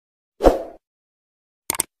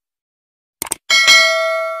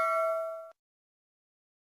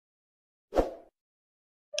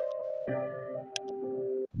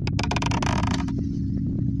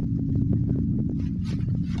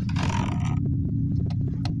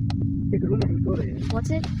एक रूम में हम सो रहे हैं।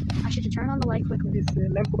 What's it? I should turn on the light quickly. इस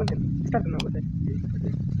लैंप को बंद करना, स्टार्ट करना होगा शायद।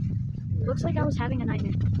 Looks like I was having a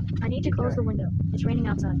nightmare. I need to close the window. It's raining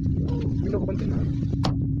outside. Window को बंद करना।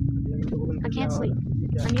 विंडो को बंद I करना। can't sleep.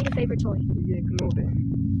 I need a favorite toy. ये एक नोट है।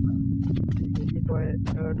 ये टॉय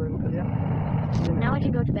उठा लिया। Now I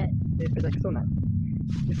can go to bed. Bed पे जाके सोना है।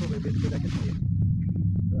 इसको बेड पे जाके सोइए।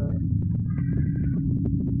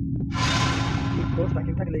 दोस्त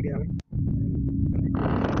आके उठा के ले गया हमें।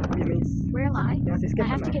 Where am I? यहाँ से escape I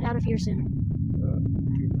have करना to get out of here soon.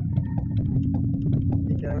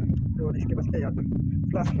 ठीक है। और इसके पास क्या याद है?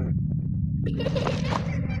 फ्लैश है।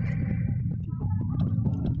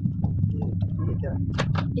 ये क्या है?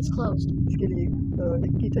 It's closed. इसके लिए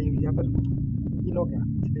एक की चाहिए यहाँ पर। ये लॉक है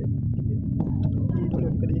इसलिए ये ढूंढने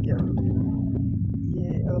के लिए क्या है? ये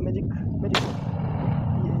मैजिक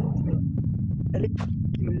ये इसमें एलिक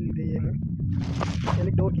की मिल गई है हमें।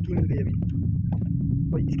 एलिक डोर की मिल गई है अभी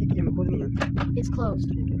और इसकी की हमें खोजनी है। It's closed.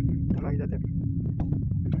 ठीक है हम आगे जाते हैं।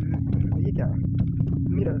 ये क्या है?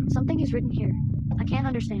 Mirror. Something is written here. I can't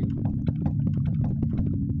understand.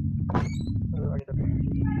 आगे जाते हैं।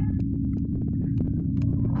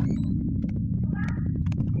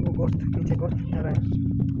 वो गोश्त नीचे गोश्त जा रहा है।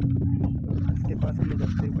 इसके पास ले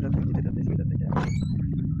जाते हैं, ऊपर जाते हैं, नीचे जाते हैं, इसमें जाते हैं क्या?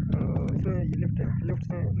 इसमें ये लिफ्ट है, लिफ्ट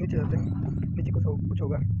से नीचे जाते हैं, नीचे कुछ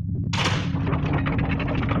होगा।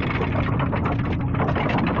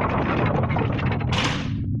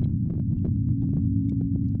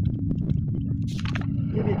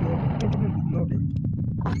 ये भी एक नोट है।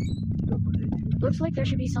 Looks like there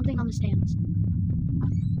should be something on the stands.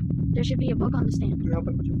 There should be a book on the stand. यहाँ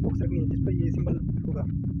पर कुछ बुक्स रखनी है जिस पर ये सिंबल होगा।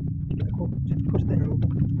 देखो खोजते हैं वो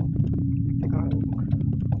बुक। देखते कहाँ है वो बुक।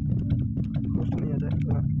 खोज नहीं आ जाए तो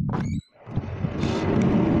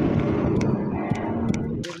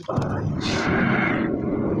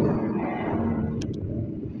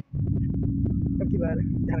अब की बार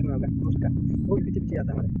ध्यान रखना होगा उसका। वो भी पीछे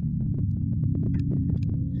आता है हमारे।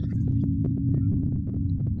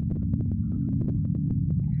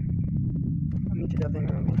 नीचे जाते हैं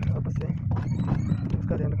वापस से।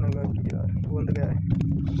 उसका ध्यान रखना होगा कि यार वो अंदर गया है।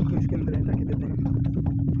 बुक इसके अंदर है, जाके देते हैं।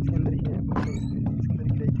 इसके अंदर ही है बुक, इसके अंदर ही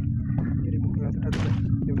रही थी। ये बुक यहाँ से उठा देते हैं,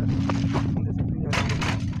 ये उठा देते हैं अंदर से। यहाँ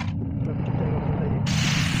से चुप जाएगा बताइए।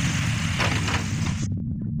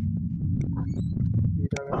 ये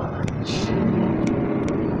जाएगा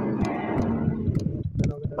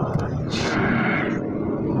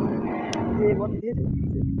ये बहुत तेज है।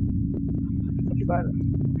 सबकी बार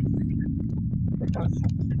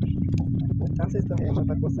चांसेस तो है हमारे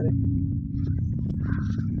पास बहुत सारे,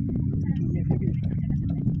 लेकिन ये फिर भी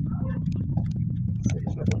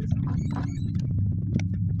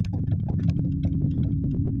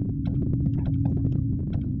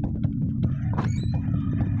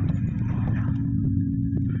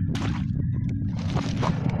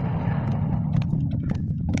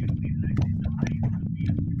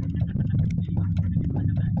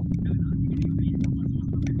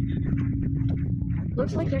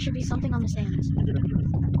Looks like there should be something on the stands.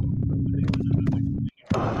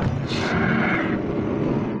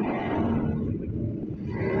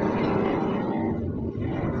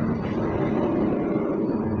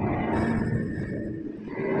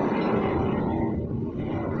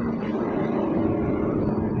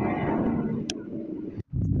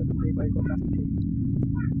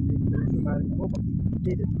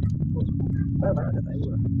 बार आ जाता है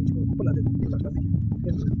वो इसको खुला देते हैं फिर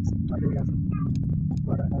आगे यहाँ से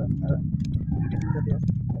हमारा जाते हैं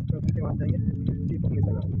तो उनके वहाँ जाएंगे दीपक मिल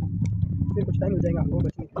जाएगा। फिर कुछ टाइम मिल जाएगा हमको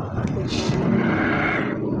बचने के लिए।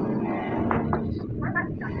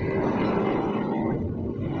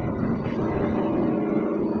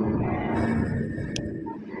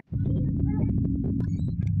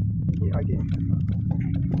 आगे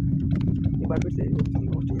एक बार फिर से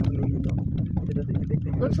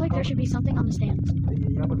Looks like there should be something on the stands.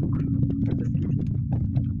 यहाँ पर बुक एडजस्ट की थी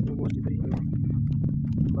वो गोश्त इधर ही है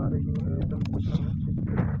आ रही है एकदम कुछ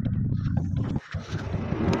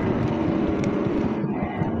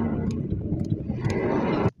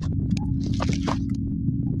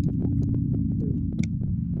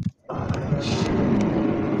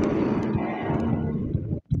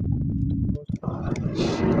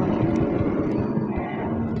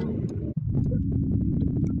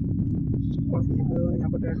यहाँ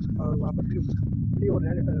पर रेड और वहाँ पर ब्लू और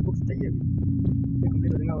रेड बुक्स चाहिए अभी फिर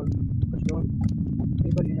कंप्लीट हो जाएगा। और कुछ लोग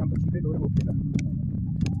एक बार यहाँ पर सीक्रेट डोर बुक देगा।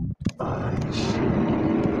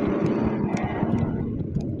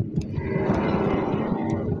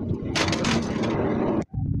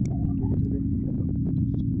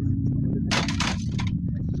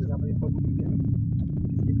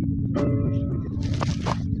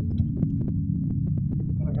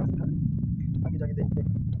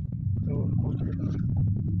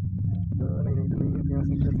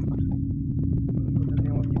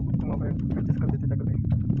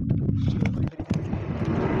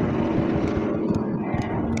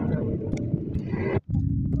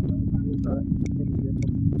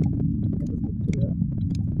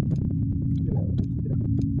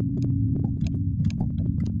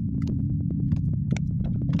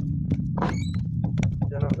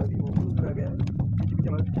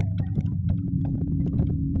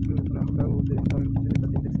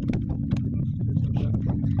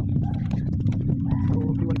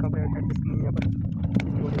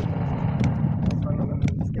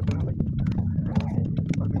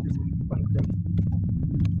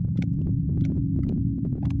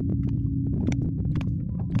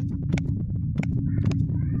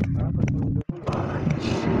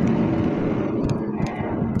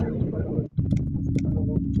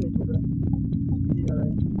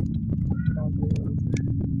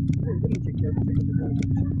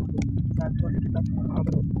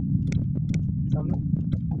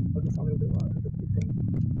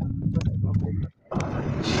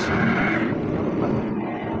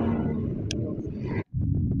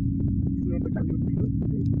 इसमें कोई टाइम लिमिट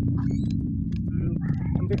नहीं,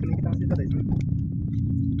 कंप्लीट करने की चांसेस ज़्यादा इसमें।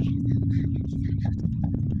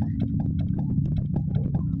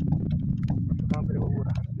 कहाँ पर वो हो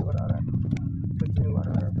रहा है, आ रहा है, कंटिन्यू आ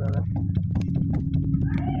रहा है, इधर आ रहा है,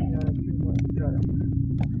 इधर आ रहा है,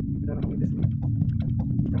 इधर आना होगा इसमें,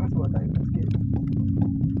 कहाँ से आता है उसके।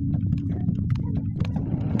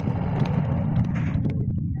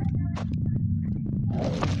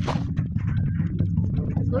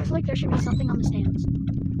 Looks like there should be something on the stands.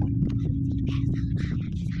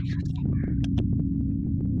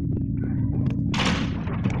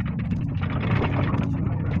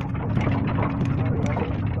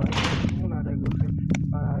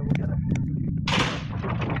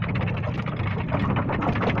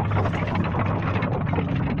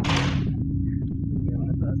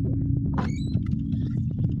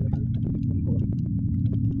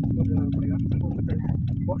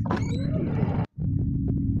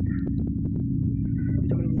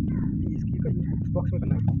 Box में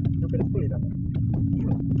करना है जो पहले नहीं जाता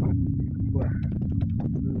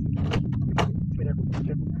मेरा टू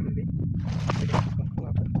मिल गई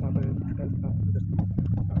वहाँ पर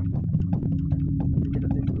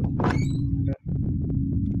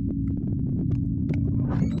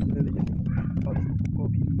और इसको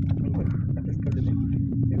भी वहीं पर एडजस्ट कर देते हैं,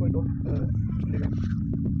 फिर कोई तो मिलेगा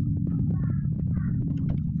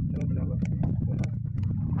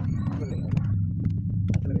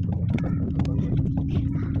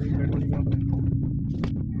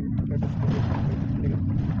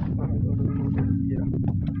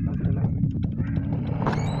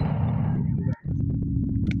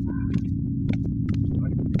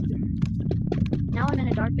Now I'm in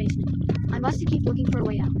a dark basement. I must keep looking for a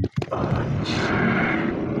way out.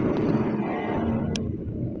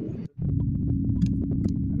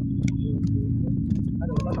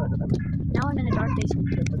 Now I'm in a dark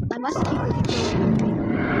basement. I must keep looking for a way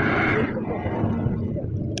out.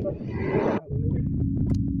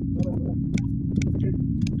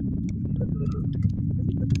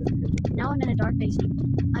 Now I'm in a dark basement.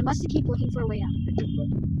 I must keep looking for a way out.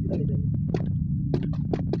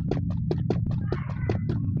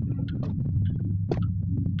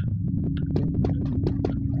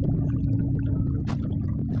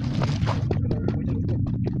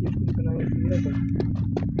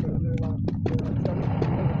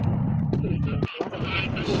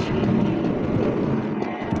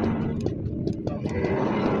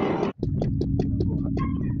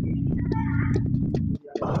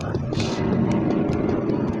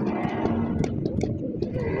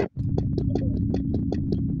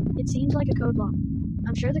 It seems like a code lock.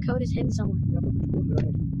 I'm sure the code is hidden somewhere.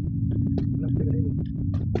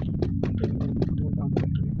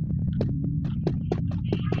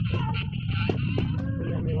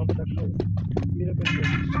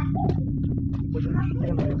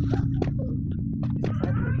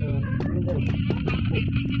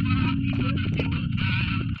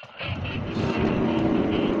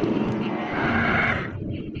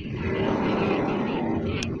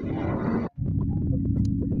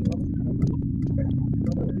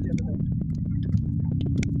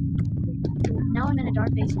 Now I'm in a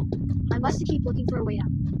dark basement. I must keep looking for a way out.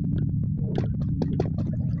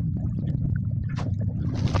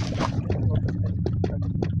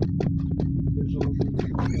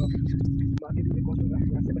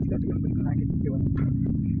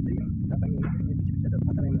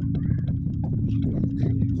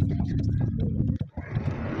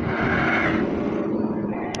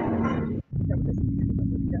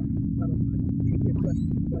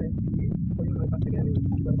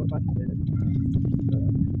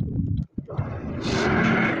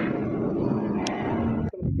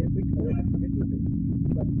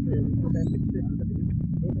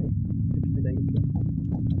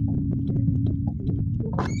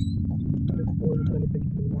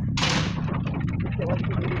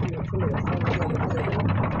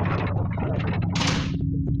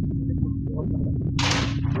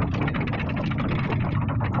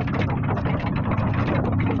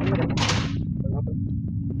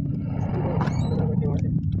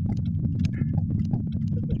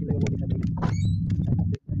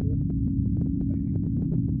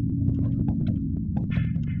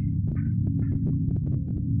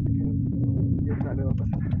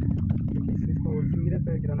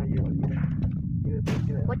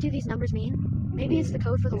 What do these numbers mean? Maybe it's the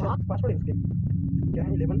code for the lock? Password है उसके क्या है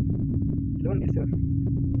 11 87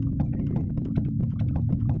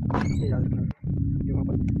 ये याद रखना ये वहाँ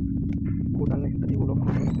पर कोड डालना है तभी वो लॉक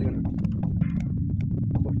खुलेगा ना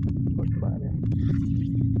कॉस्ट बाहर है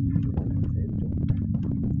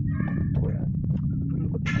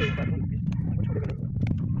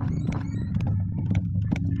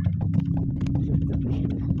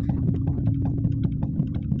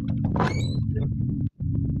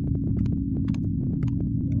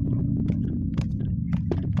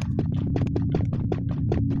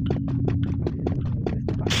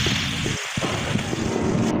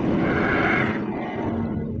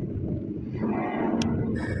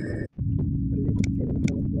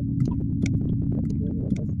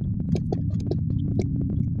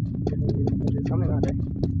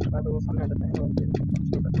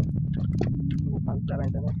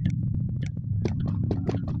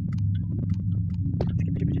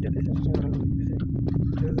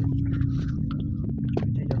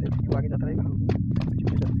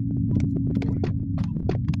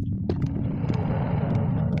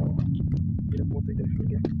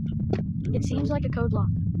like a code lock.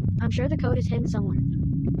 I'm sure the code is hidden somewhere.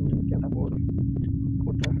 क्या था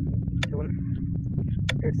कोड था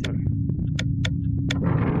 787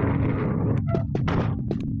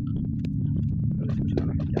 कुछ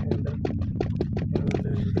लेना है क्या है अंदर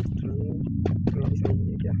इसमें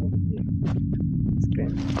ये क्या है ये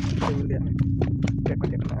स्क्रैच मिल गया है क्या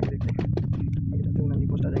कॉन्टेक्ट करना आगे देखते हैं आगे जाते हैं ये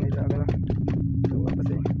पोस्ट आ जाएंगे इधर आगे ना तो वापस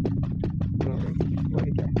से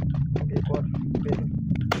ओके क्या है ओके एक और पेज है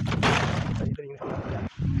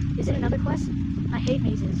Is it another quest? I hate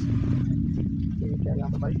mazes. ये क्या यहाँ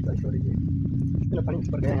पर बारिश हो रही है इतना पानी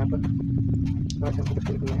ऊपर गया यहाँ पर आज हमको कुछ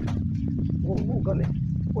करना है वो गर्ल है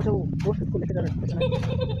वो जो दोस्त इसको लेके जा रहा है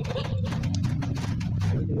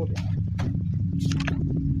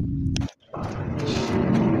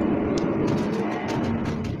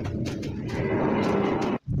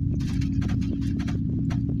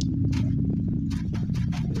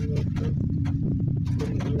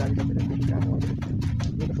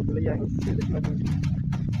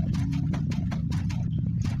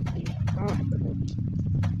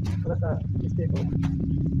थोड़ा सा मिस्टेक हो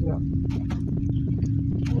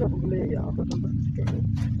पूरा भूल यहाँ पर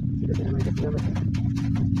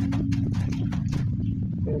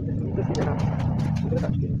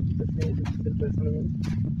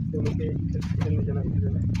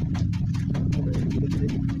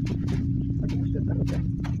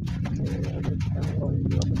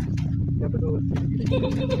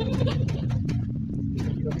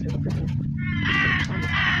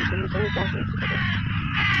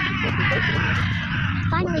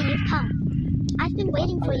Finally, you've come. I've been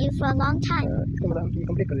waiting for you for a long time. इसका मतलब हम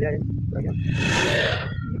कंप्लीट कर लिया है पूरा गेम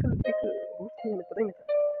ये कल एक दोस्त ने पता ही नहीं था